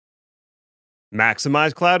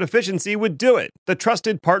Maximize cloud efficiency with Doit, the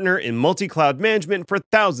trusted partner in multi-cloud management for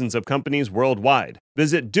thousands of companies worldwide.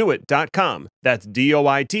 Visit doit.com. That's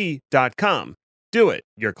DOIT.com. Doit,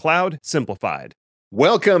 your cloud simplified.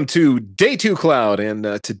 Welcome to Day 2 Cloud,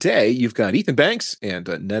 and today you've got Ethan Banks and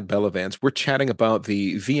Ned Bellavance. We're chatting about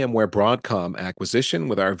the VMware Broadcom acquisition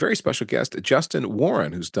with our very special guest, Justin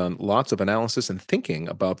Warren, who's done lots of analysis and thinking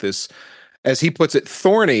about this, as he puts it,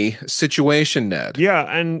 thorny situation, Ned. Yeah,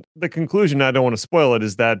 and the conclusion, I don't want to spoil it,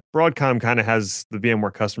 is that Broadcom kind of has the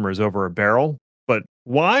VMware customers over a barrel. But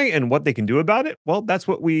why and what they can do about it? Well, that's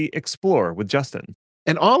what we explore with Justin.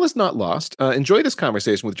 And all is not lost. Enjoy this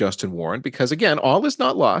conversation with Justin Warren, because again, all is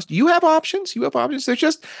not lost. You have options. There's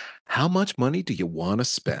just how much money do you want to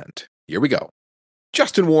spend? Here we go.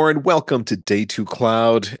 Justin Warren, welcome to Day 2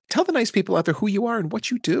 Cloud. Tell the nice people out there who you are and what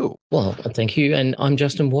you do. Well, thank you. And I'm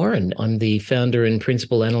Justin Warren. I'm the founder and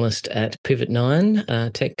principal analyst at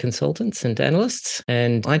Pivot9 Tech Consultants and Analysts,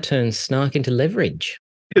 and I turn snark into leverage.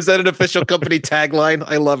 Is that an official company tagline?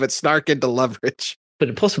 I love it. Snark into leverage. But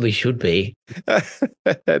it possibly should be.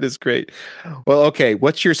 That is great. Well, okay.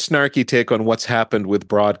 What's your snarky take on what's happened with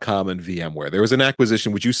Broadcom and VMware? There was an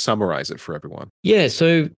acquisition. Would you summarize it for everyone? Yeah.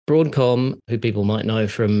 So Broadcom, who people might know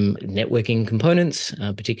from networking components,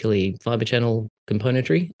 particularly fiber channel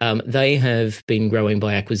componentry, they have been growing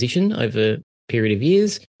by acquisition over a period of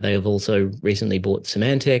years. They have also recently bought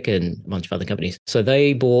Symantec and a bunch of other companies. So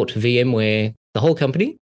they bought VMware, the whole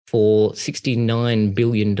company, for $69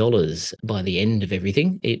 billion by the end of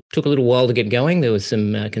everything. It took a little while to get going. There was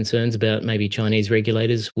some concerns about maybe Chinese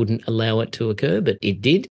regulators wouldn't allow it to occur, but it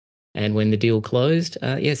did. And when the deal closed,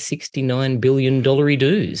 $69 billion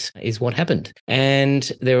dues is what happened.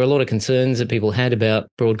 And there were a lot of concerns that people had about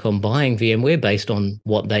Broadcom buying VMware based on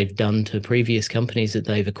what they've done to previous companies that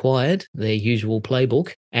they've acquired, their usual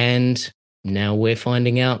playbook. And now we're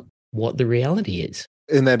finding out what the reality is.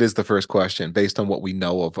 And that is the first question, based on what we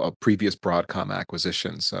know of previous Broadcom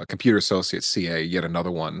acquisitions. Computer Associates CA, yet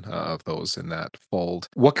another one of those in that fold.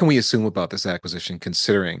 What can we assume about this acquisition,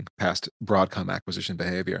 considering past Broadcom acquisition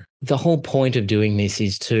behavior? The whole point of doing this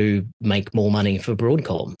is to make more money for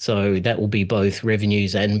Broadcom. So that will be both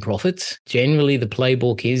revenues and profits. Generally, the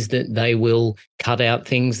playbook is that they will cut out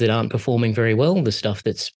things that aren't performing very well. The stuff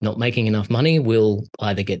that's not making enough money will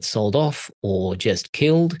either get sold off or just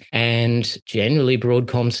killed. And generally,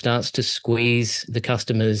 Broadcom starts to squeeze the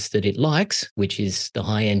customers that it likes, which is the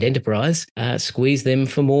high-end enterprise, squeeze them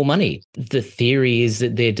for more money. The theory is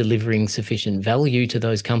that they're delivering sufficient value to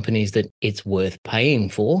those companies that it's worth paying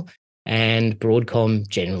for. And Broadcom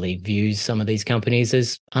generally views some of these companies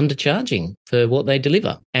as undercharging for what they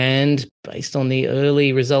deliver. And based on the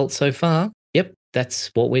early results so far, yep, that's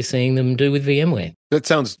what we're seeing them do with VMware. That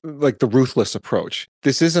sounds like the ruthless approach.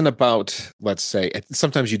 This isn't about, let's say,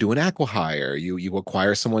 sometimes you do an acqui-hire, you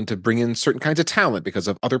acquire someone to bring in certain kinds of talent because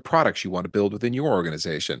of other products you want to build within your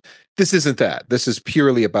organization. This isn't that. This is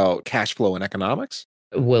purely about cash flow and economics.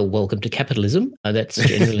 Well, welcome to capitalism. That's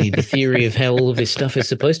generally the theory of how all of this stuff is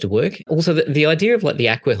supposed to work. Also, the idea of like the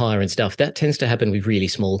acqui-hire and stuff, that tends to happen with really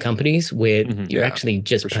small companies where you're actually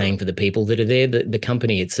just paying for the people that are there. The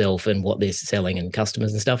company itself and what they're selling and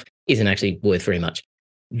customers and stuff isn't actually worth very much.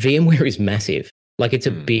 VMware is massive. Like it's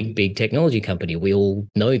a big technology company. We all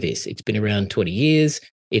know this. It's been around 20 years.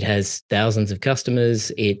 It has thousands of customers.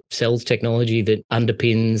 It sells technology that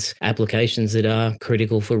underpins applications that are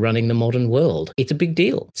critical for running the modern world. It's a big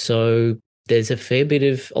deal. So there's a fair bit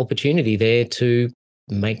of opportunity there to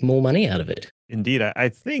make more money out of it. Indeed. I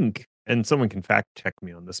think, and someone can fact check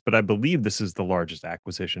me on this, but I believe this is the largest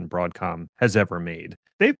acquisition Broadcom has ever made.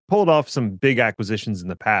 They've pulled off some big acquisitions in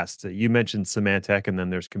the past. You mentioned Symantec, and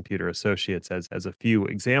then there's Computer Associates as a few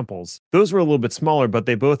examples. Those were a little bit smaller, but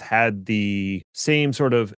they both had the same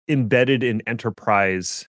sort of embedded in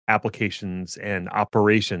enterprise applications and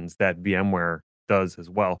operations that VMware does as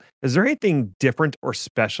well. Is there anything different or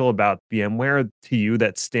special about VMware to you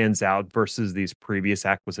that stands out versus these previous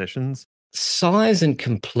acquisitions? Size and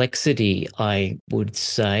complexity, I would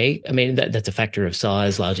say. I mean, that's a factor of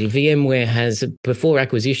size largely. VMware has, before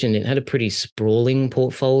acquisition, it had a pretty sprawling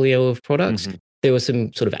portfolio of products. There were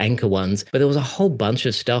some sort of anchor ones, but there was a whole bunch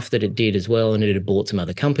of stuff that it did as well. And it had bought some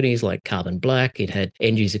other companies like Carbon Black. It had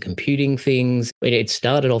end user computing things. It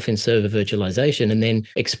started off in server virtualization and then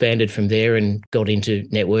expanded from there and got into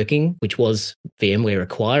networking, which was VMware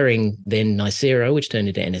acquiring then Nicira, which turned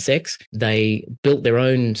into NSX. They built their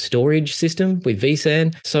own storage system with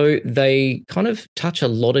vSAN. So they kind of touch a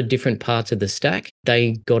lot of different parts of the stack.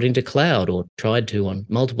 They got into cloud, or tried to on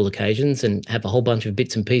multiple occasions, and have a whole bunch of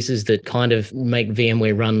bits and pieces that kind of make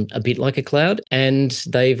VMware run a bit like a cloud. And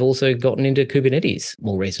they've also gotten into Kubernetes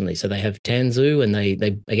more recently. So they have Tanzu, and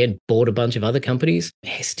they again bought a bunch of other companies.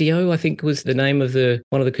 Hestio, I think, was the name of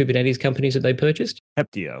one of the Kubernetes companies that they purchased.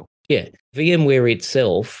 Heptio. Yeah. VMware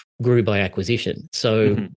itself grew by acquisition.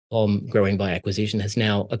 So growing by acquisition has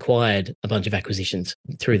now acquired a bunch of acquisitions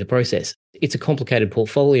through the process. It's a complicated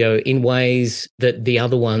portfolio in ways that the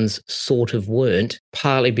other ones sort of weren't,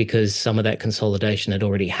 partly because some of that consolidation had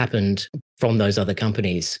already happened from those other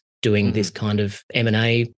companies doing this kind of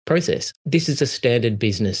M&A process. This is a standard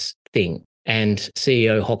business thing. And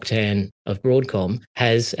CEO Hock Tan of Broadcom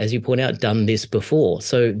has, as you point out, done this before.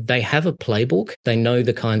 So they have a playbook. They know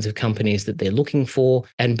the kinds of companies that they're looking for.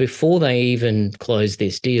 And before they even closed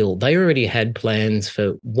this deal, they already had plans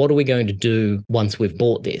for what are we going to do once we've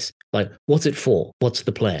bought this? Like, what's it for? What's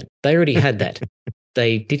the plan? They already had that.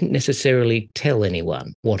 They didn't necessarily tell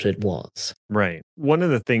anyone what it was. Right. One of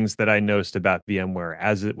the things that I noticed about VMware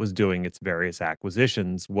as it was doing its various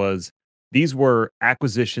acquisitions was these were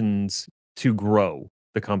acquisitions to grow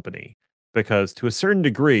the company, because to a certain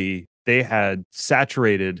degree, they had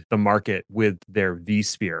saturated the market with their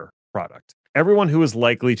vSphere product. Everyone who was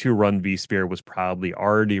likely to run vSphere was probably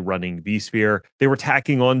already running vSphere. They were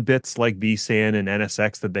tacking on bits like vSAN and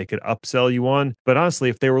NSX that they could upsell you on. But honestly,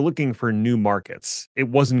 if they were looking for new markets, it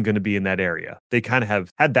wasn't going to be in that area. They kind of have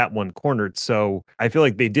had that one cornered. So I feel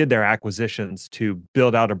like they did their acquisitions to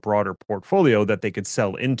build out a broader portfolio that they could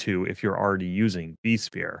sell into if you're already using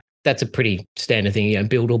vSphere. That's a pretty standard thing,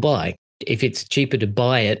 build or buy. If it's cheaper to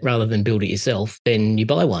buy it rather than build it yourself, then you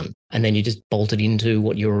buy one and then you just bolt it into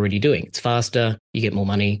what you're already doing. It's faster, you get more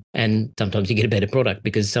money, and sometimes you get a better product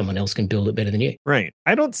because someone else can build it better than you. Right.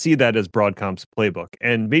 I don't see that as Broadcom's playbook.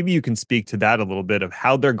 And maybe you can speak to that a little bit of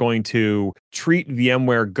how they're going to treat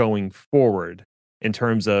VMware going forward in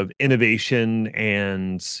terms of innovation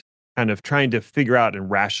and kind of trying to figure out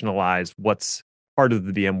and rationalize what's part of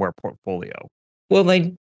the VMware portfolio. Well,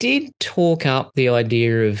 they did talk up the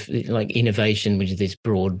idea of like innovation, which is this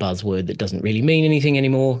broad buzzword that doesn't really mean anything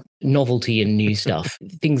anymore. Novelty and new stuff,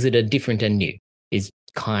 things that are different and new is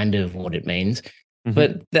kind of what it means.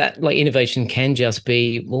 But that like innovation can just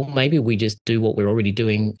be, well, maybe we just do what we're already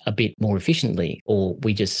doing a bit more efficiently, or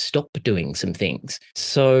we just stop doing some things.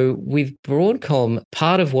 So with Broadcom,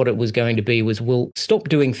 part of what it was going to be was we'll stop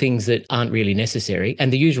doing things that aren't really necessary.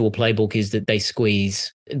 And the usual playbook is that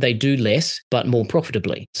they do less, but more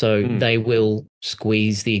profitably. So they will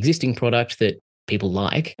squeeze the existing product that people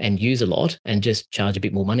like and use a lot and just charge a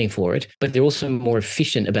bit more money for it. But they're also more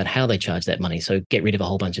efficient about how they charge that money. So get rid of a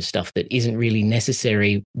whole bunch of stuff that isn't really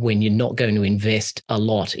necessary when you're not going to invest a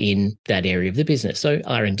lot in that area of the business. So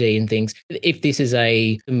R&D and things. If this is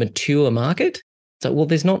a mature market, so, well,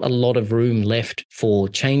 there's not a lot of room left for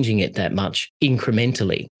changing it that much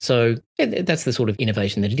incrementally. So that's the sort of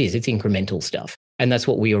innovation that it is. It's incremental stuff. And that's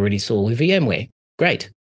what we already saw with VMware.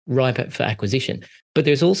 Great. Ripe for acquisition. But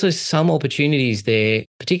there's also some opportunities there,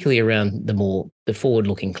 particularly around the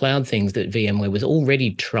forward-looking cloud things that VMware was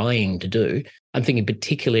already trying to do. I'm thinking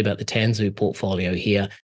particularly about the Tanzu portfolio here,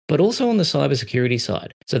 but also on the cybersecurity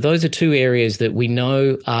side. So those are two areas that we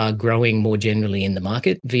know are growing more generally in the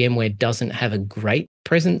market. VMware doesn't have a great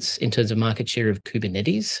presence in terms of market share of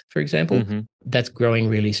Kubernetes, for example. That's growing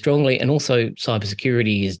really strongly. And also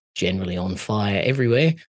cybersecurity is generally on fire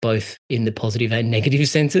everywhere, both in the positive and negative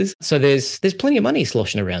senses. So there's plenty of money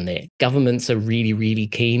sloshing around there. Governments are really, really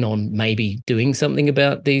keen on maybe doing something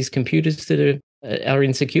about these computers that are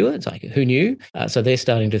insecure. It's like, who knew? So they're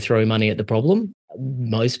starting to throw money at the problem.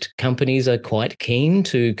 Most companies are quite keen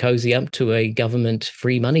to cozy up to a government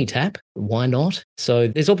free money tap. Why not? So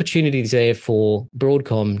there's opportunities there for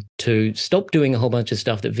Broadcom to stop doing a whole bunch of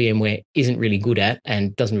stuff that VMware isn't really good at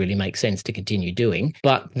and doesn't really make sense to continue doing,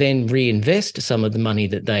 but then reinvest some of the money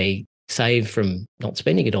that they save from not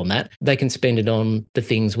spending it on that. They can spend it on the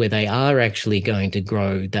things where they are actually going to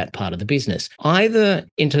grow that part of the business, either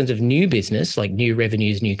in terms of new business, like new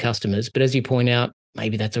revenues, new customers. But as you point out,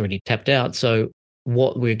 maybe that's already tapped out. So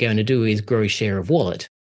what we're going to do is grow share of wallet.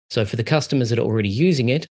 So for the customers that are already using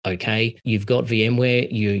it, okay, you've got VMware,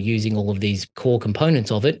 you're using all of these core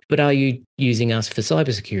components of it, but are you using us for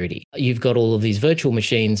cybersecurity? You've got all of these virtual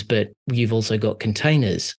machines, but you've also got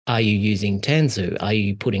containers. Are you using Tanzu? Are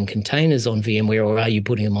you putting containers on VMware, or are you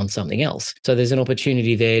putting them on something else? So there's an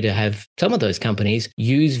opportunity there to have some of those companies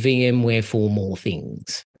use VMware for more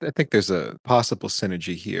things. I think there's a possible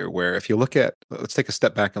synergy here where if you look at, let's take a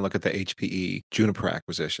step back and look at the HPE Juniper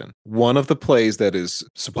acquisition. One of the plays that is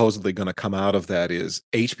supposedly going to come out of that is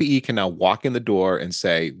HPE can now walk in the door and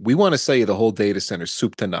say, we want to sell you the whole data center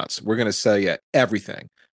soup to nuts. We're going to sell you everything,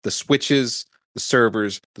 the switches, the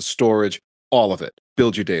servers, the storage, all of it.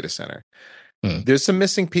 Build your data center. Hmm. There's some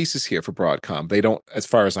missing pieces here for Broadcom. They don't, as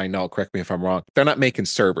far as I know, correct me if I'm wrong, they're not making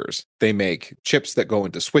servers. They make chips that go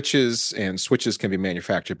into switches, and switches can be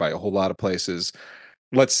manufactured by a whole lot of places.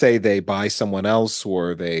 Let's say they buy someone else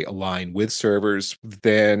or they align with servers,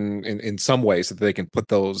 then in some ways that they can put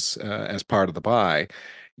those as part of the buy.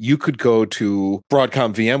 You could go to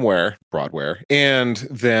Broadcom VMware, Broadware, and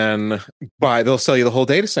then they'll sell you the whole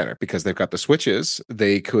data center because they've got the switches.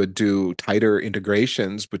 They could do tighter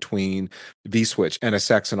integrations between vSwitch,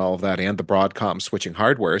 NSX, and all of that, and the Broadcom switching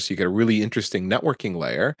hardware. So you get a really interesting networking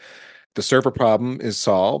layer. The server problem is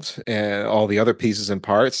solved, and all the other pieces and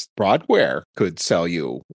parts, Broadware could sell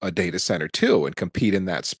you a data center too and compete in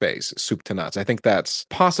that space, soup to nuts. I think that's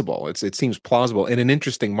possible. It seems plausible and an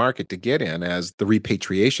interesting market to get in as the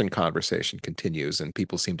repatriation conversation continues and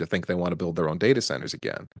people seem to think they want to build their own data centers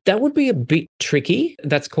again. That would be a bit tricky.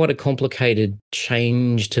 That's quite a complicated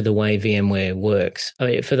change to the way VMware works. I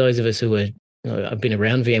mean, for those of us who are I've been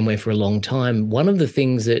around VMware for a long time. One of the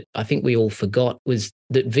things that I think we all forgot was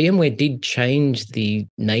that VMware did change the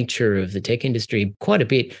nature of the tech industry quite a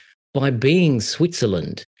bit by being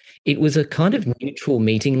Switzerland. It was a kind of neutral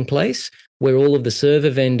meeting place where all of the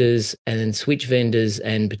server vendors and switch vendors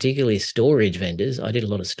and particularly storage vendors, I did a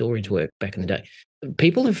lot of storage work back in the day,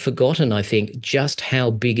 people have forgotten, I think, just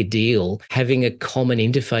how big a deal having a common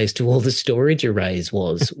interface to all the storage arrays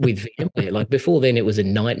was with VMware. Like before then, it was a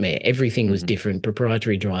nightmare. Everything was different.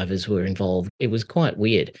 Proprietary drivers were involved. It was quite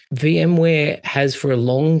weird. VMware has for a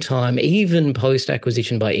long time, even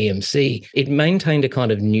post-acquisition by EMC, it maintained a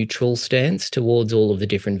kind of neutral stance towards all of the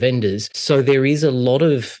different vendors. So there is a lot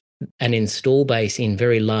of an install base in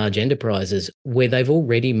very large enterprises where they've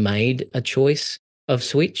already made a choice of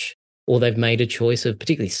switch, or they've made a choice of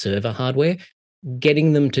particularly server hardware.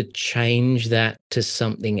 Getting them to change that to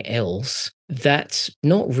something else, that's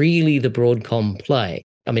not really the Broadcom play.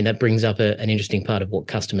 I mean, that brings up an interesting part of what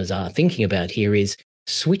customers are thinking about here is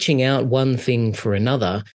switching out one thing for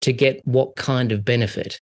another to get what kind of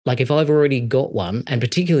benefit. Like if I've already got one, and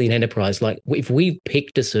particularly in enterprise, like if we've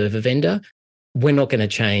picked a server vendor, we're not going to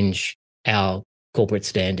change our corporate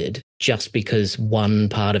standard just because one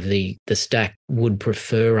part of the stack would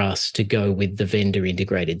prefer us to go with the vendor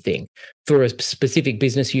integrated thing. For a specific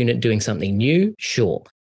business unit doing something new, sure.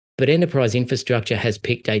 But enterprise infrastructure has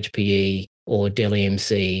picked HPE or Dell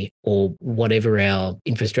EMC or whatever our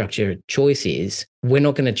infrastructure choice is. We're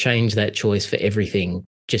not going to change that choice for everything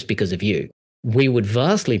just because of you. We would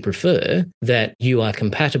vastly prefer that you are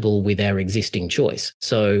compatible with our existing choice.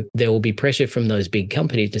 So there will be pressure from those big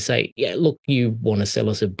companies to say, yeah, look, you want to sell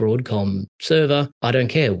us a Broadcom server? I don't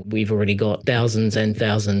care. We've already got thousands and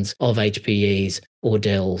thousands of HPEs or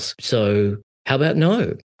Dells. So how about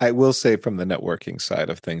no? I will say from the networking side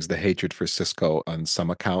of things, the hatred for Cisco on some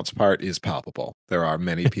accounts part is palpable. There are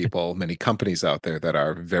many people, many companies out there that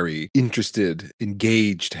are very interested,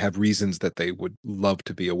 engaged, have reasons that they would love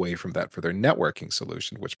to be away from that for their networking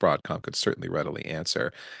solution, which Broadcom could certainly readily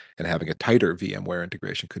answer. And having a tighter VMware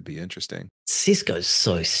integration could be interesting. Cisco's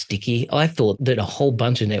so sticky. I thought that a whole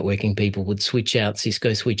bunch of networking people would switch out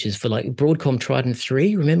Cisco switches for like Broadcom Trident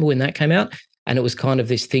 3. Remember when that came out? And it was kind of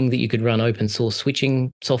this thing that you could run open source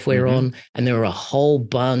switching software on. And there were a whole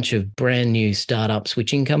bunch of brand new startup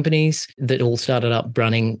switching companies that all started up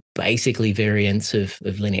running basically variants of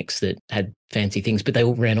Linux that had fancy things, but they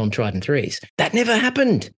all ran on Trident 3s. That never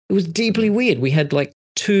happened. It was deeply weird. We had like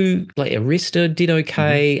two, like Arista did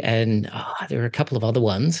okay, and there were a couple of other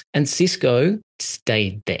ones. And Cisco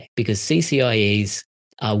stayed there because CCIEs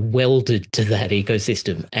are welded to that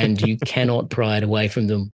ecosystem and you cannot pry it away from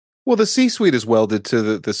them. Well, the C-suite is welded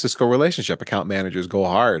to the Cisco relationship. Account managers go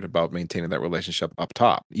hard about maintaining that relationship up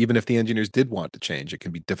top. Even if the engineers did want to change, it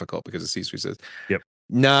can be difficult because the C-suite says, yep,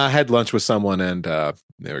 nah, I had lunch with someone and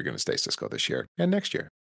they were going to stay Cisco this year and next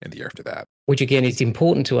year and the year after that. Which again, it's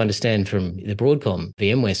important to understand from the Broadcom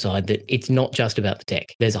VMware side that it's not just about the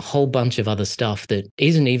tech. There's a whole bunch of other stuff that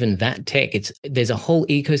isn't even that tech. There's a whole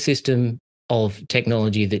ecosystem of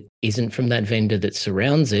technology that isn't from that vendor that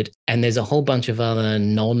surrounds it. And there's a whole bunch of other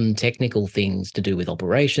non-technical things to do with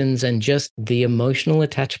operations and just the emotional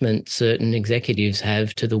attachment certain executives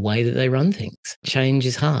have to the way that they run things. Change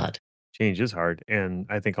is hard. Change is hard. And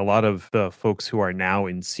I think a lot of the folks who are now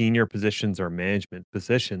in senior positions or management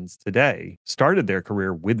positions today started their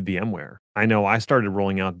career with VMware. I know I started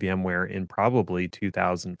rolling out VMware in probably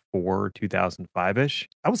 2004, 2005-ish.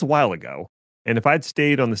 That was a while ago. And if I'd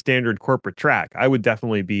stayed on the standard corporate track, I would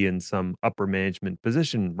definitely be in some upper management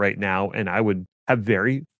position right now. And I would have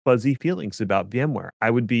very fuzzy feelings about VMware.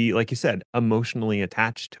 I would be, like you said, emotionally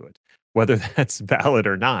attached to it. whether that's valid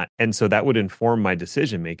or not. And so that would inform my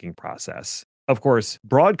decision making process. Of course,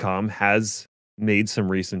 Broadcom has made some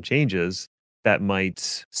recent changes that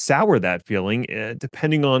might sour that feeling,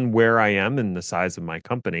 depending on where I am and the size of my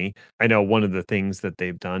company. I know one of the things that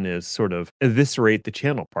they've done is sort of eviscerate the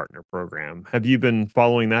channel partner program. Have you been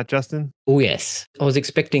following that, Justin? Oh, yes. I was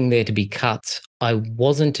expecting there to be cuts. I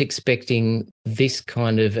wasn't expecting this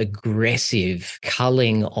kind of aggressive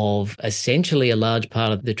culling of essentially a large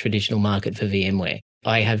part of the traditional market for VMware.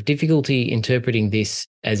 I have difficulty interpreting this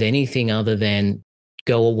as anything other than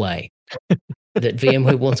go away. That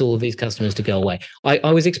VMware wants all of these customers to go away.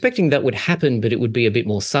 I was expecting that would happen, but it would be a bit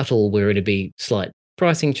more subtle, where it'd be slight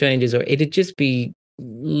pricing changes, or it'd just be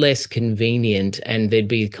less convenient, and there'd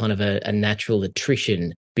be kind of a natural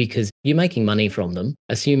attrition because you're making money from them.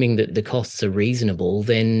 Assuming that the costs are reasonable,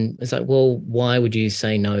 then it's like, well, why would you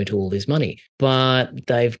say no to all this money? But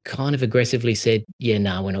they've kind of aggressively said, yeah,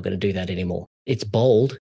 no, we're not going to do that anymore. It's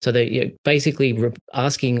bold. So they're basically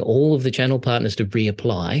asking all of the channel partners to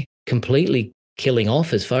reapply, completely killing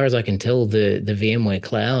off, as far as I can tell, the VMware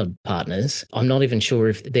Cloud partners. I'm not even sure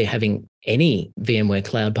if they're having any VMware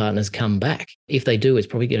Cloud partners come back. If they do, it's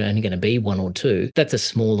probably only going to be one or two. That's a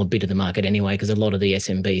smaller bit of the market anyway, because a lot of the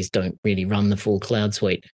SMBs don't really run the full cloud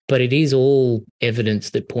suite. But it is all evidence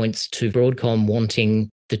that points to Broadcom wanting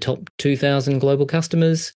the top 2,000 global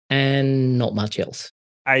customers and not much else.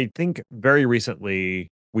 I think very recently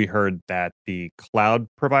we heard that the cloud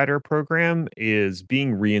provider program is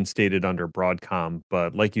being reinstated under Broadcom.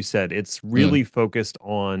 But like you said, it's really focused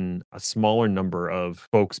on a smaller number of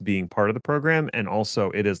folks being part of the program. And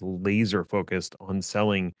also, it is laser focused on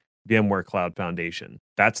selling VMware Cloud Foundation.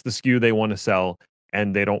 That's the SKU they want to sell.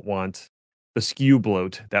 And they don't want the SKU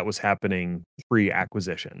bloat that was happening pre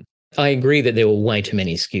acquisition. I agree that there were way too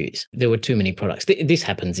many SKUs. There were too many products. This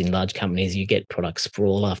happens in large companies. You get product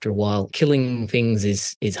sprawl after a while. Killing things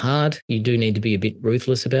is hard. You do need to be a bit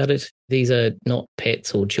ruthless about it. These are not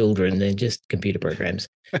pets or children. They're just computer programs.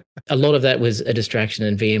 A lot of that was a distraction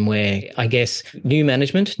in VMware. I guess new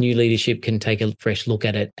management, new leadership can take a fresh look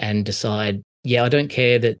at it and decide, yeah, I don't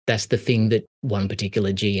care that that's the thing that one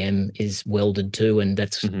particular GM is welded to, and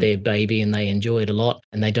that's their baby and they enjoy it a lot,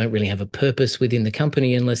 and they don't really have a purpose within the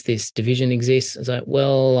company unless this division exists. It's like,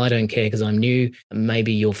 well, I don't care because I'm new.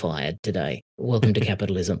 Maybe you're fired today. Welcome to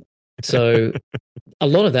capitalism. So a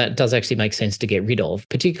lot of that does actually make sense to get rid of,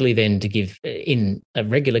 particularly then to give in a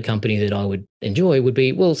regular company that I would enjoy would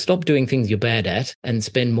be, well, stop doing things you're bad at and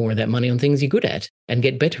spend more of that money on things you're good at and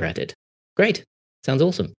get better at it. Great. Sounds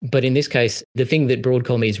awesome. But in this case, the thing that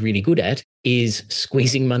Broadcom is really good at is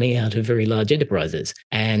squeezing money out of very large enterprises.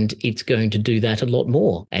 And it's going to do that a lot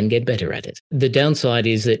more and get better at it. The downside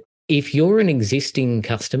is that if you're an existing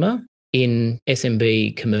customer in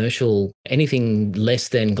SMB, commercial, anything less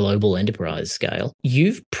than global enterprise scale,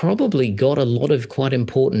 you've probably got a lot of quite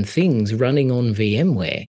important things running on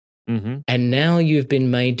VMware. And now you've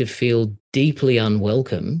been made to feel deeply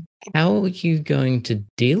unwelcome. How are you going to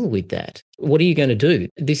deal with that? What are you going to do?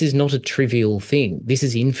 This is not a trivial thing. This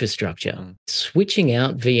is infrastructure. Switching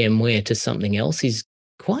out VMware to something else is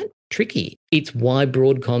quite tricky. It's why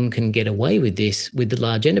Broadcom can get away with this with the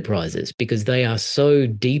large enterprises, because they are so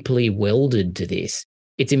deeply welded to this.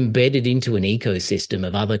 It's embedded into an ecosystem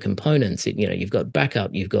of other components. You've got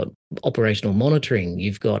backup, you've got operational monitoring,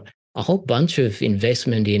 you've got a whole bunch of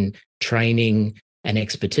investment in training and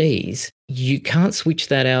expertise. You can't switch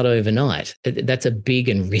that out overnight. That's a big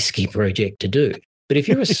and risky project to do. But if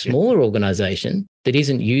you're a smaller organization that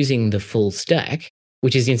isn't using the full stack,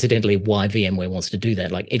 which is incidentally why VMware wants to do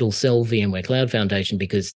that, like it'll sell VMware Cloud Foundation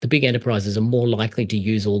because the big enterprises are more likely to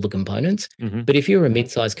use all the components. But if you're a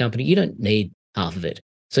mid-sized company, you don't need half of it.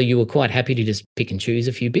 So you were quite happy to just pick and choose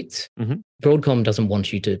a few bits. Broadcom doesn't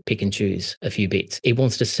want you to pick and choose a few bits. It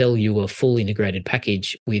wants to sell you a full integrated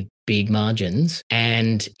package with big margins.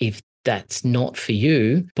 And if that's not for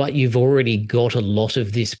you, but you've already got a lot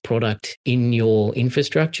of this product in your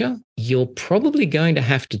infrastructure, you're probably going to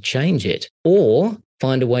have to change it or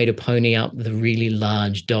find a way to pony up the really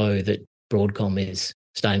large dough that Broadcom is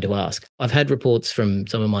starting to ask. I've had reports from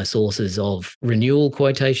some of my sources of renewal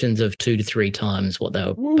quotations of 2 to 3 times what they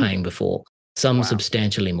were paying before, some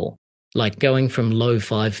substantially more, like going from low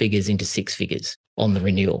 5 figures into 6 figures on the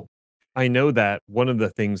renewal. I know that one of the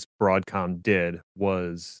things Broadcom did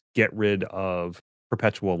was get rid of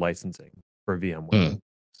perpetual licensing for VMware.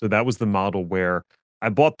 So that was the model where I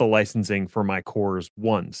bought the licensing for my cores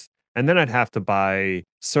once, and then I'd have to buy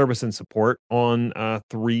service and support on a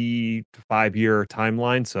 3 to 5 year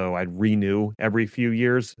timeline. So I'd renew every few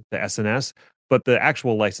years the SNS. But the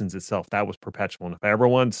actual license itself, that was perpetual. And if I ever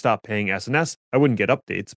wanted to stop paying SNS, I wouldn't get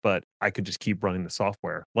updates, but I could just keep running the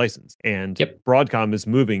software license. And Broadcom is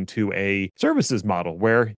moving to a services model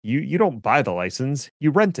where you don't buy the license,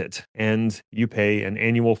 you rent it, and you pay an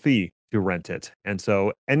annual fee to rent it. And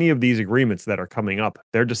so any of these agreements that are coming up,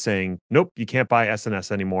 they're just saying, nope, you can't buy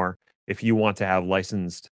SNS anymore. If you want to have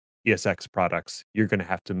licensed ESX products, you're going to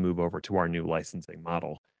have to move over to our new licensing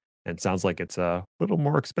model. And it sounds like it's a little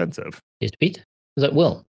more expensive. Just a bit. I was like,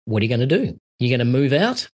 well, what are you going to do? You're going to move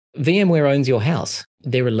out? VMware owns your house.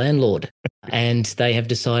 They're a landlord and they have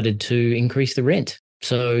decided to increase the rent.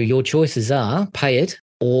 So your choices are pay it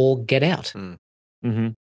or get out. Mm-hmm.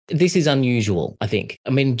 This is unusual, I think. I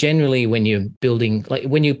mean, generally when you're building, like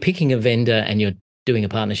when you're picking a vendor and you're doing a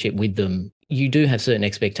partnership with them, you do have certain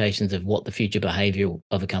expectations of what the future behavior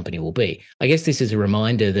of a company will be. I guess this is a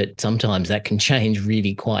reminder that sometimes that can change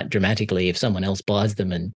really quite dramatically if someone else buys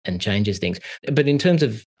them and changes things. But in terms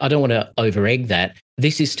of, I don't want to over-egg that,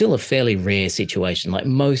 this is still a fairly rare situation. Like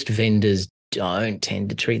most vendors don't tend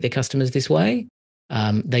to treat their customers this way.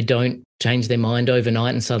 They don't change their mind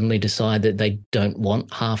overnight and suddenly decide that they don't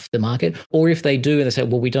want half the market. Or if they do and they say,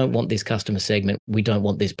 well, we don't want this customer segment, we don't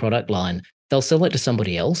want this product line, they'll sell it to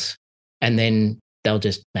somebody else and then they'll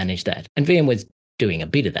just manage that. And VMware's doing a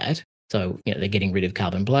bit of that. So, they're getting rid of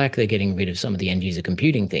Carbon Black, they're getting rid of some of the end user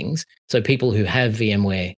computing things. So people who have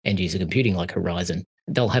VMware end user computing like Horizon,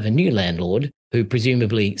 they'll have a new landlord who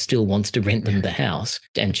presumably still wants to rent them the house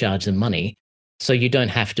and charge them money. So you don't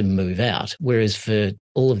have to move out. Whereas for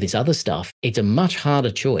all of this other stuff, it's a much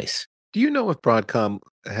harder choice. Do you know if Broadcom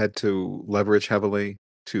had to leverage heavily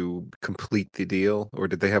to complete the deal, or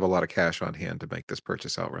did they have a lot of cash on hand to make this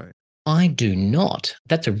purchase outright? I do not.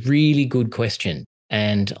 That's a really good question.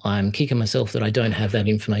 And I'm kicking myself that I don't have that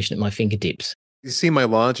information at my fingertips. You see my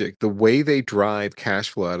logic. The way they drive cash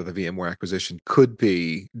flow out of the VMware acquisition could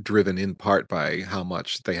be driven in part by how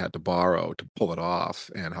much they had to borrow to pull it off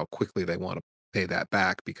and how quickly they want to pay that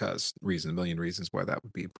back, because a million reasons why that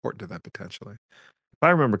would be important to them potentially. If I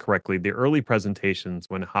remember correctly, the early presentations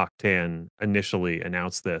when Hock Tan initially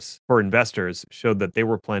announced this for investors showed that they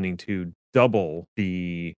were planning to double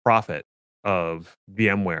the profit of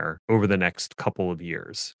VMware over the next couple of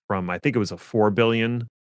years, from I think it was a 4 billion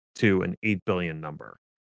to an 8 billion number.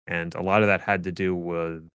 And a lot of that had to do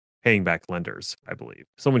with paying back lenders, I believe.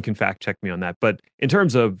 Someone can fact check me on that. But in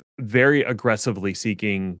terms of very aggressively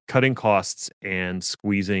seeking cutting costs and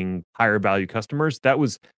squeezing higher value customers, that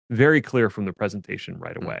was very clear from the presentation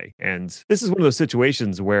right away. And this is one of those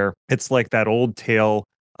situations where it's like that old tale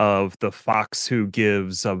of the fox who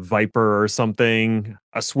gives a viper or something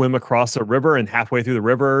a swim across a river, and halfway through the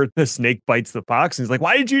river, the snake bites the fox. And he's like,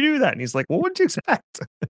 why did you do that? And he's like, well, what did you expect?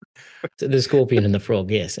 So the scorpion and the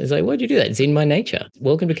frog, yes. It's like, why'd you do that? It's in my nature.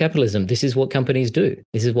 Welcome to capitalism. This is what companies do.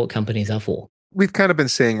 This is what companies are for. We've kind of been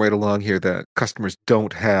saying right along here that customers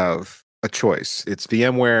don't have a choice. It's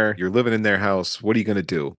VMware. You're living in their house. What are you going to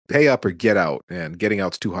do? Pay up or get out? And getting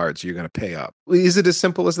out's too hard, so you're going to pay up. Is it as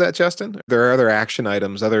simple as that, Justin? There are other action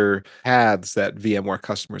items, other paths that VMware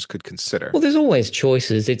customers could consider. Well, there's always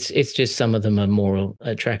choices. It's just some of them are more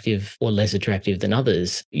attractive or less attractive than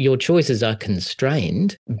others. Your choices are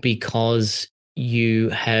constrained because you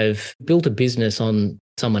have built a business on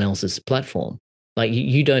someone else's platform. Like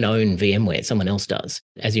you don't own VMware, someone else does.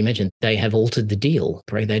 As you mentioned, they have altered the deal.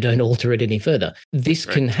 They don't alter it any further. This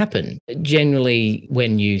can happen. Generally,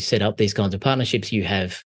 when you set up these kinds of partnerships, you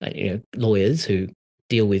have lawyers who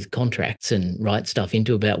deal with contracts and write stuff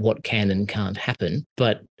into about what can and can't happen.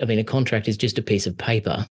 But I mean, a contract is just a piece of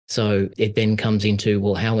paper. So it then comes into,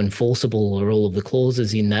 well, how enforceable are all of the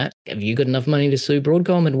clauses in that? Have you got enough money to sue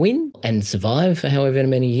Broadcom and win and survive for however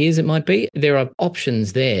many years it might be? There are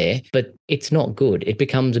options there, but it's not good. It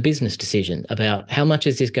becomes a business decision about how much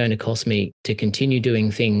is this going to cost me to continue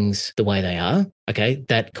doing things the way they are? Okay,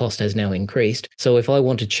 that cost has now increased. So if I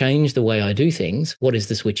want to change the way I do things, what is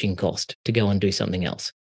the switching cost to go and do something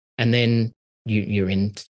else? And then you're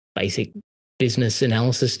in basic business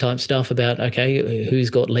analysis type stuff about, okay,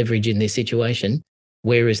 who's got leverage in this situation?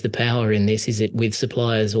 Where is the power in this? Is it with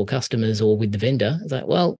suppliers or customers or with the vendor? It's like,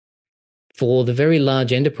 well, for the very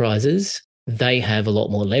large enterprises, they have a lot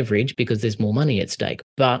more leverage because there's more money at stake.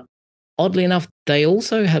 But oddly enough, they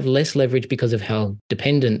also have less leverage because of how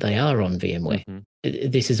dependent they are on VMware.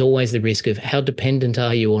 Mm-hmm. This is always the risk of how dependent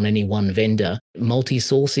are you on any one vendor?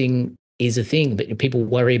 Multi-sourcing is a thing, but people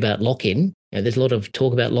worry about lock-in. There's a lot of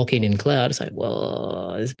talk about lock-in in cloud. It's like,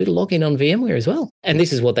 well, there's a bit of lock-in on VMware as well. And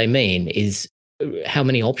this is what they mean is how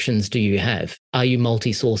many options do you have? Are you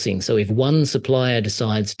multi-sourcing? So if one supplier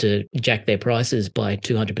decides to jack their prices by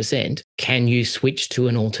 200%, can you switch to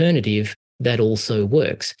an alternative that also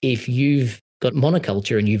works. If you've got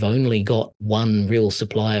monoculture and you've only got one real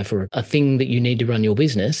supplier for a thing that you need to run your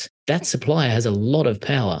business, that supplier has a lot of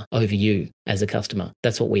power over you as a customer.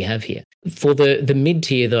 That's what we have here. For the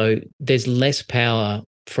mid-tier, though, there's less power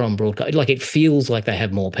from Broadcom. Like, it feels like they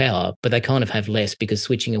have more power, but they kind of have less because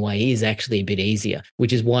switching away is actually a bit easier,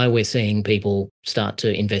 which is why we're seeing people start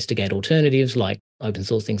to investigate alternatives like open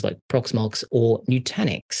source things like Proxmox or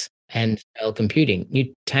Nutanix and scale computing.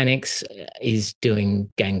 Nutanix is doing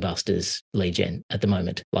gangbusters lead gen at the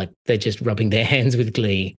moment. Like, they're just rubbing their hands with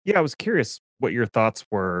glee. Yeah, I was curious what your thoughts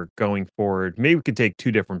were going forward. Maybe we could take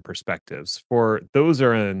two different perspectives. For those who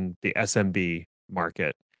are in the SMB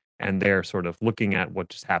market and they're sort of looking at what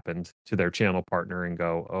just happened to their channel partner and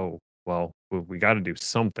go, oh, well, we got to do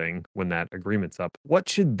something when that agreement's up. What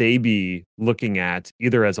should they be looking at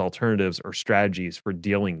either as alternatives or strategies for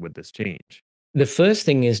dealing with this change? The first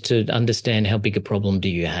thing is to understand how big a problem do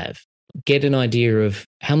you have. Get an idea of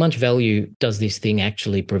how much value does this thing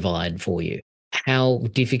actually provide for you? How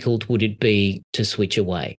difficult would it be to switch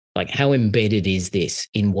away? Like, how embedded is this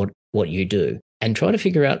in what you do? And try to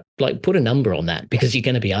figure out, like, put a number on that, because you're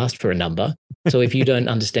going to be asked for a number. So if you don't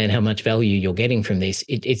understand how much value you're getting from this,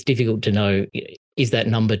 it's difficult to know, is that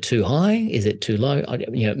number too high? Is it too low?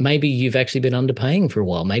 Maybe you've actually been underpaying for a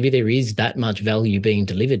while. Maybe there is that much value being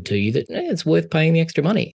delivered to you that it's worth paying the extra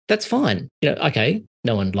money. That's fine. Okay,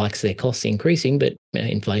 no one likes their costs increasing, but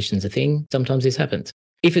inflation's a thing. Sometimes this happens.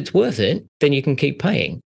 If it's worth it, then you can keep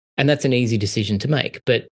paying. And that's an easy decision to make.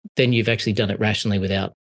 But then you've actually done it rationally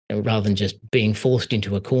rather than just being forced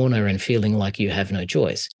into a corner and feeling like you have no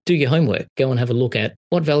choice. Do your homework. Go and have a look at,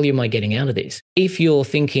 what value am I getting out of this? If you're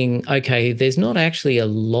thinking, okay, there's not actually a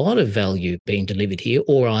lot of value being delivered here,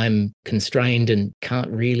 or I'm constrained and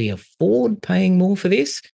can't really afford paying more for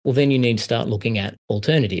this, well, then you need to start looking at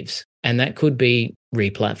alternatives. And that could be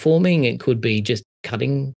replatforming. It could be just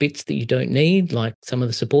cutting bits that you don't need, like some of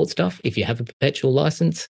the support stuff. If you have a perpetual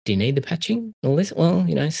license, do you need the patching? All this? Well,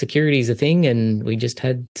 security is a thing, and we just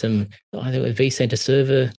had some either vCenter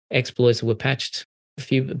server exploits that were patched a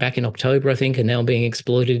few back in October, I think, and now being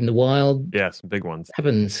exploited in the wild. Yeah, some big ones.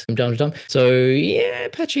 Happens from time to time. So yeah,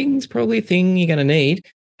 patching's probably a thing you're going to need.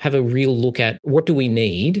 Have a real look at, what do we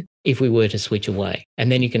need if we were to switch away?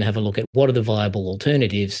 And then you can have a look at, what are the viable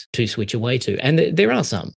alternatives to switch away to? And there are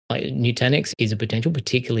some. Like Nutanix is a potential,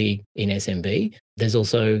 particularly in SMB. There's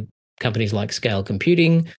also companies like Scale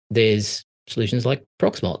Computing. There's solutions like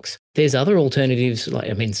Proxmox. There's other alternatives,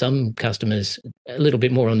 some customers a little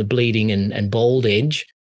bit more on the bleeding and bold edge,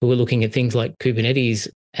 who are looking at things like Kubernetes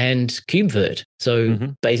and KubeVirt. So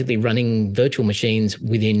basically running virtual machines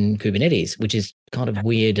within Kubernetes, which is kind of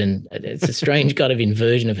weird, and it's a strange kind of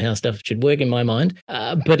inversion of how stuff should work in my mind.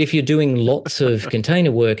 But if you're doing lots of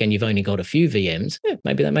container work and you've only got a few VMs,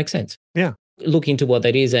 maybe that makes sense. Yeah. Look into what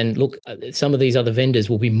that is, and look, some of these other vendors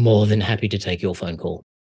will be more than happy to take your phone call.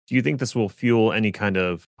 Do you think this will fuel any kind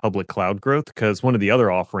of public cloud growth? Because one of the other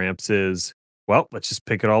off-ramps is, well, let's just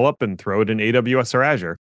pick it all up and throw it in AWS or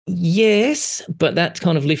Azure. Yes, but that's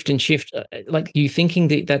kind of lift and shift. Like, you thinking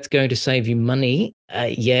that that's going to save you money?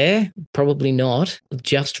 Yeah, probably not.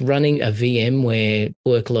 Just running a VMware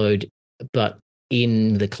workload, but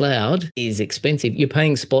in the cloud, is expensive. You're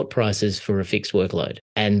paying spot prices for a fixed workload.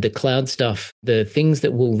 And the cloud stuff, the things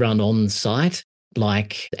that will run on site,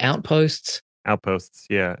 like Outposts. Outposts,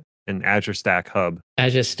 yeah. And Azure Stack Hub.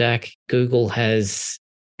 Azure Stack, Google has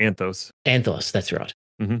Anthos, that's right.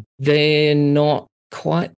 They're not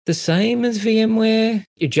quite the same as VMware.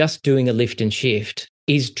 You're just doing a lift and shift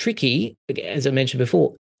is tricky, as I mentioned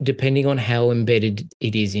before, depending on how embedded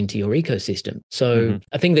it is into your ecosystem. So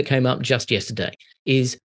a thing that came up just yesterday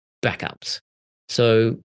is backups.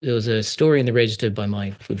 So there was a story in the Register by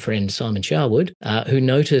my good friend Simon Sharwood, who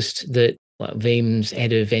noticed that Veeam's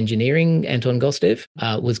head of engineering, Anton Gostev,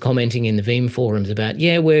 was commenting in the Veeam forums about,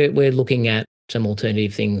 we're looking at some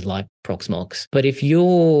alternative things like Proxmox. But if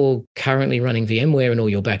you're currently running VMware and all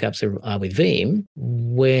your backups are with Veeam,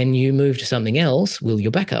 when you move to something else, will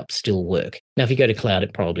your backup still work? Now, if you go to cloud,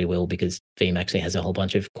 it probably will, because Veeam actually has a whole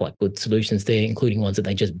bunch of quite good solutions there, including ones that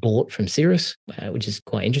they just bought from Cirrus, which is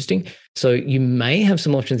quite interesting. So you may have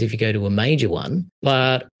some options if you go to a major one,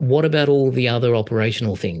 but what about all the other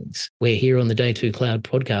operational things? We're here on the Day 2 Cloud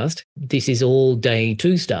podcast. This is all Day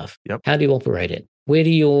 2 stuff. Yep. How do you operate it? Where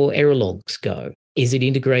do your error logs go? Is it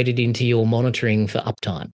integrated into your monitoring for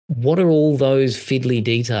uptime? What are all those fiddly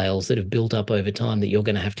details that have built up over time that you're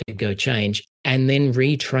going to have to go change and then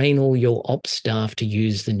retrain all your ops staff to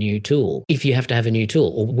use the new tool if you have to have a new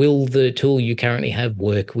tool? Or will the tool you currently have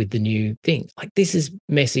work with the new thing? Like, this is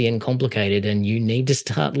messy and complicated, and you need to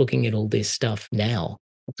start looking at all this stuff now.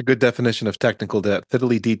 It's a good definition of technical debt,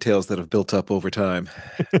 fiddly details that have built up over time.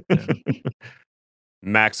 Yeah.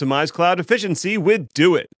 Maximize cloud efficiency with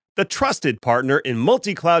Do It, the trusted partner in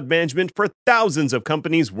multi-cloud management for thousands of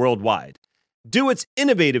companies worldwide. Do It's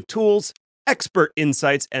innovative tools, expert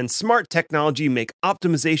insights, and smart technology make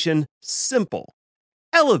optimization simple.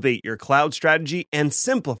 Elevate your cloud strategy and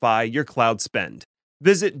simplify your cloud spend.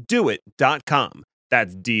 Visit doit.com.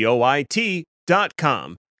 That's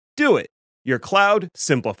DOIT.com. Do It. Your cloud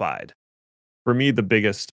simplified. For me, the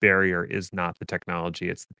biggest barrier is not the technology,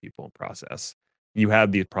 it's the people and process. You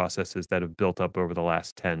have these processes that have built up over the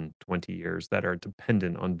last 10, 20 years that are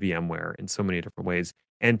dependent on VMware in so many different ways.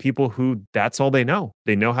 And people who that's all they know.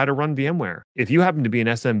 They know how to run VMware. If you happen to be an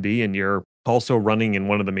SMB and you're also running in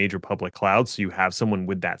one of the major public clouds, so you have someone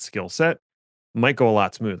with that skill set, might go a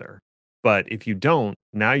lot smoother. But if you don't,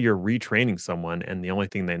 now you're retraining someone and the only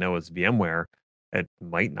thing they know is VMware. It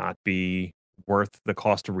might not be worth the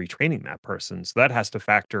cost of retraining that person. So that has to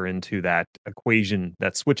factor into that equation,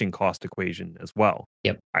 that switching cost equation as well.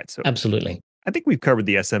 Yep. All right. So Absolutely. I think we've covered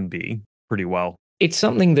the SMB pretty well. It's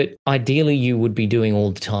something that ideally you would be doing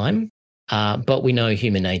all the time. But we know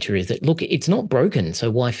human nature is that, look, it's not broken,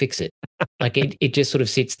 so why fix it? Like it just sort of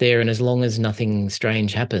sits there, and as long as nothing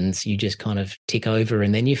strange happens, you just kind of tick over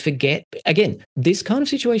and then you forget. Again, this kind of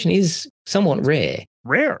situation is somewhat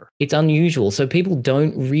rare. It's unusual. So people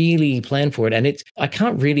don't really plan for it. And I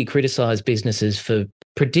can't really criticize businesses for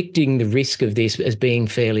predicting the risk of this as being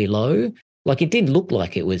fairly low. Like it did look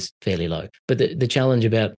like it was fairly low. But the challenge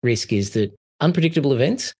about risk is that unpredictable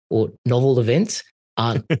events or novel events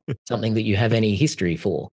aren't something that you have any history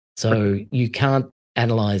for. So you can't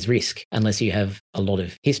analyze risk unless you have a lot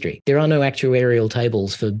of history. There are no actuarial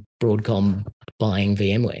tables for Broadcom buying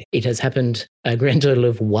VMware. It has happened a grand total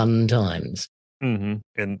of 1 time. Mm-hmm.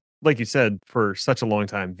 And like you said, for such a long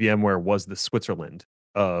time, VMware was the Switzerland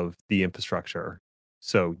of the infrastructure.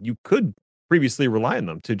 So you could previously rely on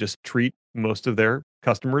them to just treat most of their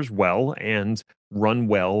customers well and run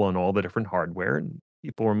well on all the different hardware. And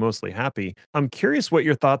people were mostly happy. I'm curious what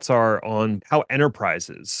your thoughts are on how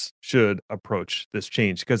enterprises should approach this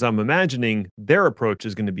change, because I'm imagining their approach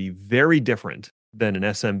is going to be very different than an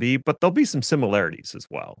SMB, but there'll be some similarities as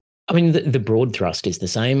well. I mean, the broad thrust is the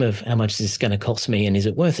same of how much is this going to cost me and is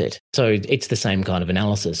it worth it? So it's the same kind of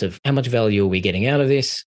analysis of how much value are we getting out of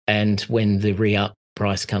this? And when the re-up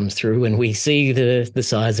price comes through and we see the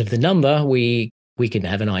size of the number, we can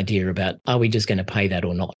have an idea about, are we just going to pay that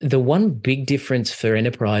or not? The one big difference for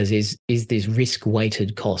enterprise is this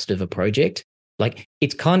risk-weighted cost of a project. Like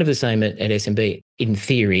it's kind of the same at SMB in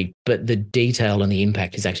theory, but the detail and the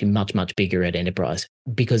impact is actually much, much bigger at enterprise,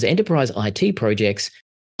 because enterprise IT projects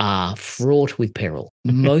are fraught with peril.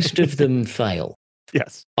 Most of them fail.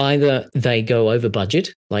 Yes. Either they go over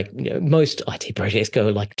budget, like most IT projects go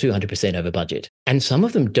like 200% over budget, and some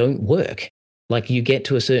of them don't work. Like you get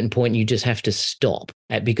to a certain point, you just have to stop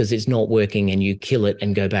because it's not working and you kill it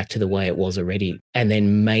and go back to the way it was already. And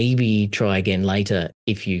then maybe try again later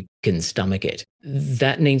if you can stomach it.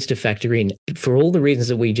 That needs to factor in for all the reasons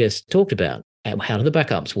that we just talked about. How do the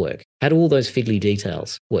backups work? How do all those fiddly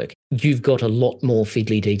details work? You've got a lot more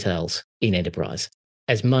fiddly details in enterprise.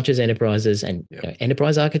 As much as enterprises and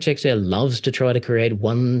enterprise architecture loves to try to create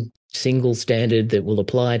one single standard that will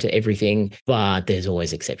apply to everything, but there's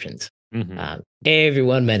always exceptions. Mm-hmm.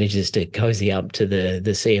 Everyone manages to cozy up to the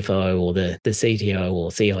CFO or the CTO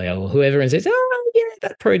or CIO or whoever and says, oh, yeah,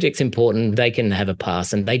 that project's important. They can have a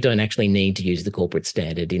pass and they don't actually need to use the corporate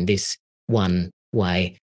standard in this one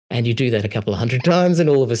way. And you do that a couple of 100 times and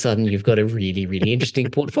all of a sudden you've got a really, really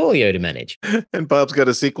interesting portfolio to manage. And Bob's got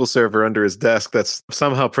a SQL server under his desk that's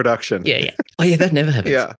somehow production. Yeah. Oh, yeah, that never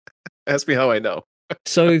happens. Yeah. Ask me how I know.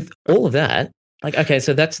 So all of that, like, okay,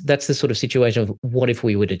 so that's the sort of situation of what if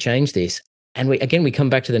we were to change this? And we come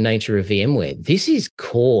back to the nature of VMware. This is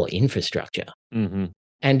core infrastructure. Mm-hmm.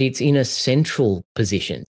 And it's in a central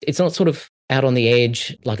position. It's not sort of out on the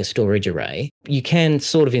edge like a storage array. You can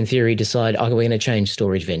sort of, in theory, decide, we're going to change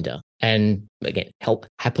storage vendor. And again, help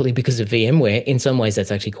happily because of VMware. In some ways,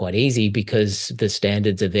 that's actually quite easy because the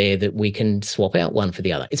standards are there that we can swap out one for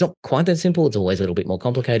the other. It's not quite that simple. It's always a little bit more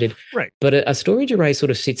complicated. Right. But a storage array sort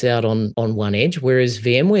of sits out on one edge, whereas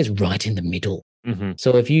VMware is right in the middle. Mm-hmm.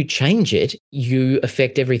 So if you change it, you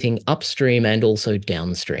affect everything upstream and also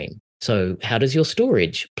downstream. So how does your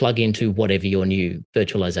storage plug into whatever your new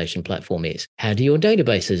virtualization platform is? How do your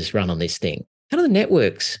databases run on this thing? How do the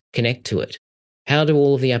networks connect to it? How do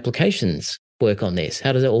all of the applications work on this?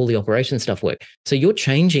 How does all the operation stuff work? So you're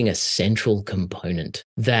changing a central component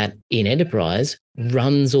that in enterprise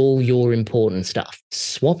runs all your important stuff.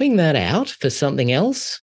 Swapping that out for something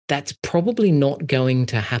else, that's probably not going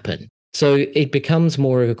to happen. So it becomes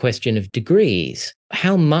more of a question of degrees.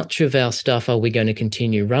 How much of our stuff are we going to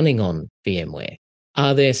continue running on VMware?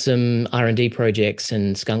 Are there some R&D projects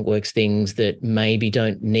and skunkworks things that maybe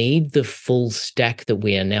don't need the full stack that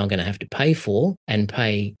we are now going to have to pay for and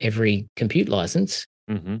pay every compute license?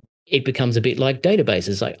 Mm-hmm. It becomes a bit like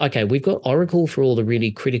databases. Like, okay, we've got Oracle for all the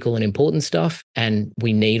really critical and important stuff, and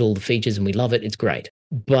we need all the features and we love it. It's great.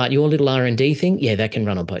 But your little R&D thing, yeah, that can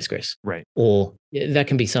run on Postgres. Right. Or that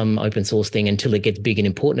can be some open source thing until it gets big and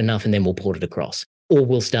important enough, and then we'll port it across. Or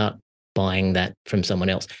we'll start buying that from someone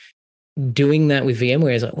else. Doing that with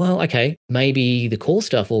VMware is like, well, okay, maybe the core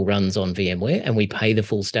stuff all runs on VMware and we pay the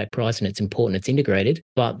full stack price and it's important, it's integrated.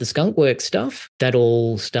 But the skunkworks stuff, that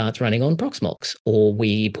all starts running on Proxmox. Or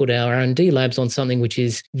we put our R&D labs on something which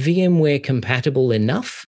is VMware compatible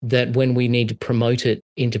enough that when we need to promote it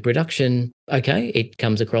into production, okay, it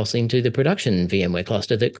comes across into the production VMware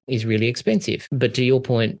cluster that is really expensive. But to your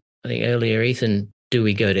point, I think earlier, Ethan, do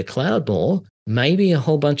we go to cloud more? Maybe a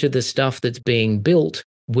whole bunch of the stuff that's being built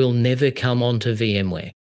will never come onto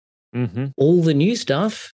VMware. Mm-hmm. All the new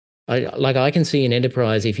stuff, I can see in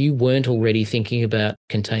enterprise, if you weren't already thinking about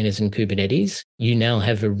containers and Kubernetes, you now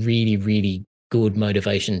have a really, really good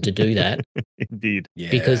motivation to do that. Indeed.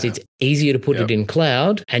 Because it's easier to put it in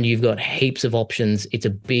cloud and you've got heaps of options. It's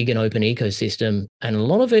a big and open ecosystem. And a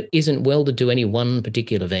lot of it isn't welded to any one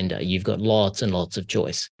particular vendor. You've got lots and lots of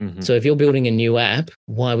choice. Mm-hmm. So if you're building a new app,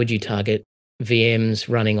 why would you target VMs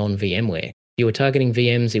running on VMware? You were targeting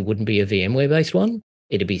VMs, it wouldn't be a VMware-based one.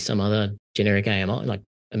 It'd be some other generic AMI, like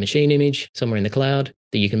a machine image somewhere in the cloud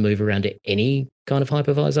that you can move around to any kind of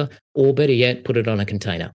hypervisor, or better yet, put it on a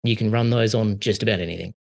container. You can run those on just about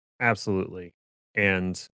anything. Absolutely.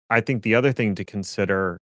 And I think the other thing to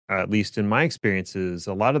consider, at least in my experience, is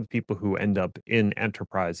a lot of the people who end up in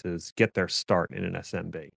enterprises get their start in an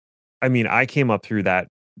SMB. I mean, I came up through that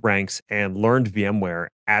ranks and learned VMware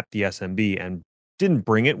at the SMB and didn't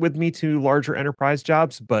bring it with me to larger enterprise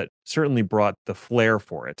jobs, but certainly brought the flair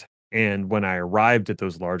for it. And when I arrived at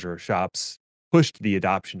those larger shops, pushed the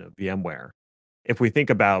adoption of VMware. If we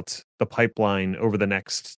think about the pipeline over the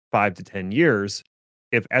next 5 to 10 years,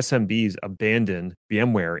 if SMBs abandon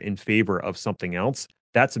VMware in favor of something else,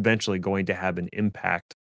 that's eventually going to have an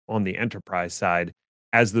impact on the enterprise side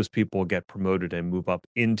as those people get promoted and move up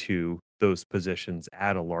into those positions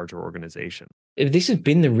at a larger organization. This has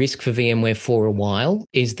been the risk for VMware for a while,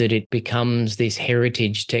 is that it becomes this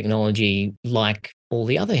heritage technology like all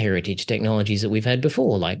the other heritage technologies that we've had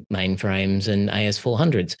before, like mainframes and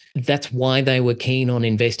AS400s. That's why they were keen on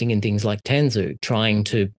investing in things like Tanzu, trying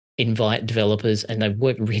to invite developers, and they've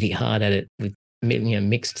worked really hard at it with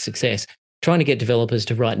mixed success, trying to get developers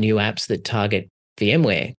to write new apps that target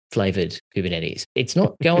VMware flavored Kubernetes. It's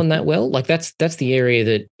not going that well. Like that's the area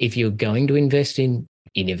that if you're going to invest in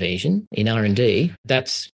innovation, in R&D,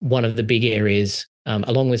 that's one of the big areas,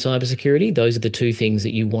 along with cybersecurity. Those are the two things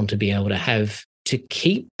that you want to be able to have to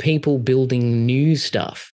keep people building new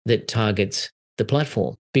stuff that targets the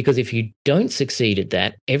platform. Because if you don't succeed at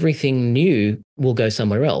that, everything new will go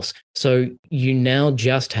somewhere else. So you now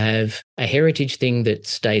just have a heritage thing that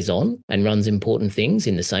stays on and runs important things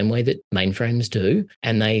in the same way that mainframes do.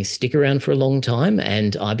 And they stick around for a long time.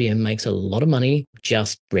 And IBM makes a lot of money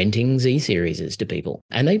just renting Z series to people.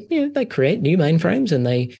 And they create new mainframes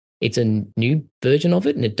and it's a new version of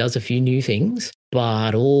it and it does a few new things.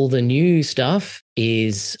 But all the new stuff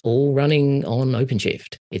is all running on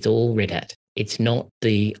OpenShift. It's all Red Hat. It's not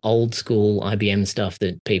the old school IBM stuff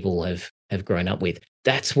that people have grown up with.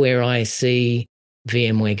 That's where I see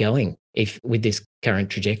VMware going with this current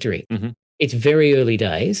trajectory. Mm-hmm. It's very early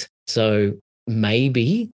days, so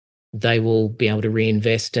maybe they will be able to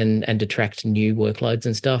reinvest and attract new workloads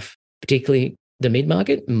and stuff, particularly the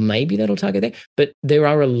mid-market. Maybe that'll target that. But there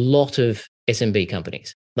are a lot of SMB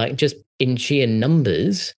companies. Like just in sheer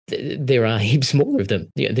numbers, there are heaps more of them.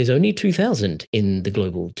 There's only 2,000 in the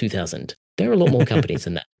global 2,000. There are a lot more companies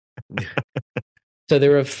than that. So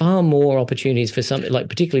there are far more opportunities for something like,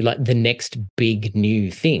 particularly like the next big new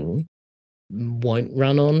thing won't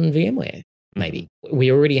run on VMware. Maybe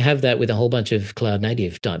we already have that with a whole bunch of cloud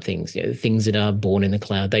native type things, things that are born in the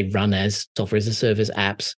cloud. They run as software as a service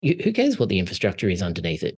apps. Who cares what the infrastructure is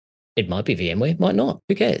underneath it? It might be VMware, might not.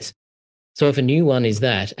 Who cares? So if a new one is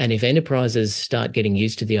that, and if enterprises start getting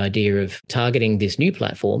used to the idea of targeting this new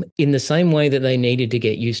platform in the same way that they needed to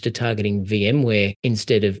get used to targeting VMware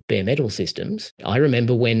instead of bare metal systems. I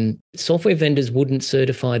remember when software vendors wouldn't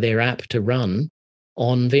certify their app to run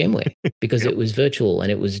on VMware because it was virtual and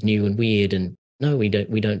it was new and weird, and no, we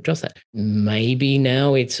don't trust that. Maybe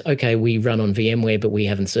now it's okay, we run on VMware, but we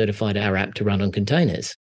haven't certified our app to run on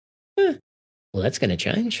containers. Well, that's going to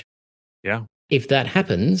change. Yeah. If that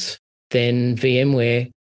happens, then VMware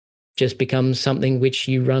just becomes something which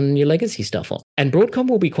you run your legacy stuff on. And Broadcom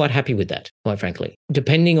will be quite happy with that, quite frankly,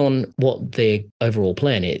 depending on what their overall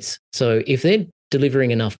plan is. So if they're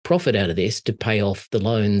delivering enough profit out of this to pay off the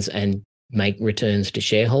loans and make returns to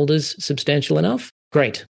shareholders substantial enough,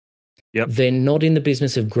 great. Yep. They're not in the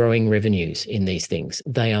business of growing revenues in these things.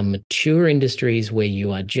 They are mature industries where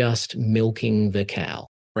you are just milking the cow.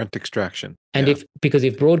 Rent extraction. And because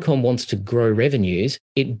if Broadcom wants to grow revenues,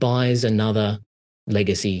 it buys another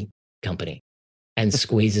legacy company and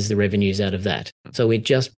squeezes the revenues out of that. So it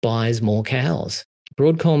just buys more cows.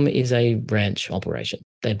 Broadcom is a ranch operation.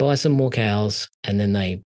 They buy some more cows and then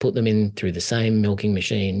they put them in through the same milking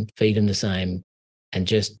machine, feed them the same, and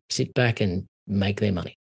just sit back and make their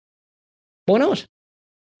money. Why not?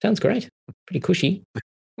 Sounds great. Pretty cushy.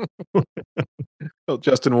 Well,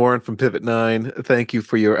 Justin Warren from Pivot9, thank you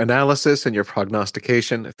for your analysis and your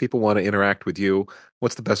prognostication. If people want to interact with you,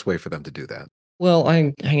 what's the best way for them to do that? Well,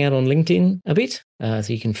 I hang out on LinkedIn a bit, so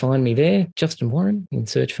you can find me there, Justin Warren. You can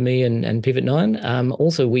search for me and Pivot9.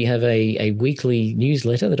 Also, we have a weekly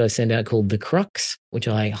newsletter that I send out called The Crux, which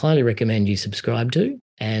I highly recommend you subscribe to.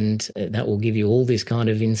 And that will give you all this kind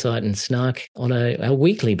of insight and snark on a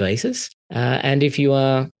weekly basis. And if you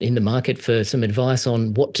are in the market for some advice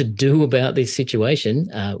on what to do about this situation,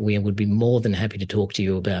 we would be more than happy to talk to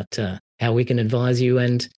you about how we can advise you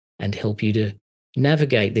and help you to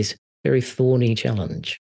navigate this very thorny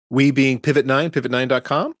challenge. We being Pivot9,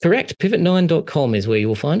 pivot9.com? Correct. Pivot9.com is where you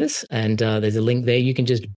will find us. And there's a link there. You can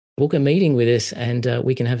just book a meeting with us and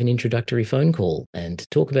we can have an introductory phone call and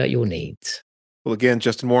talk about your needs. Well, again,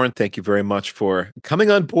 Justin Warren, thank you very much for coming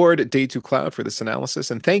on board at Day2 Cloud for this analysis.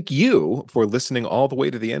 And thank you for listening all the way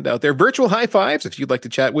to the end out there. Virtual high fives if you'd like to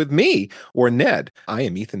chat with me or Ned. I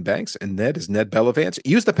am Ethan Banks and Ned is Ned Bellavance.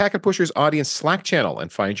 Use the Packet Pushers audience Slack channel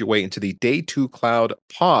and find your way into the Day2 Cloud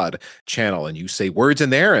pod channel. And you say words in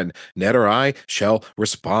there and Ned or I shall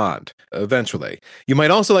respond eventually. You might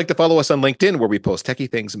also like to follow us on LinkedIn where we post techie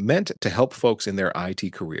things meant to help folks in their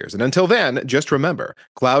IT careers. And until then, just remember,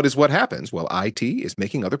 cloud is what happens while IT is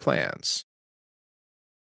making other plans.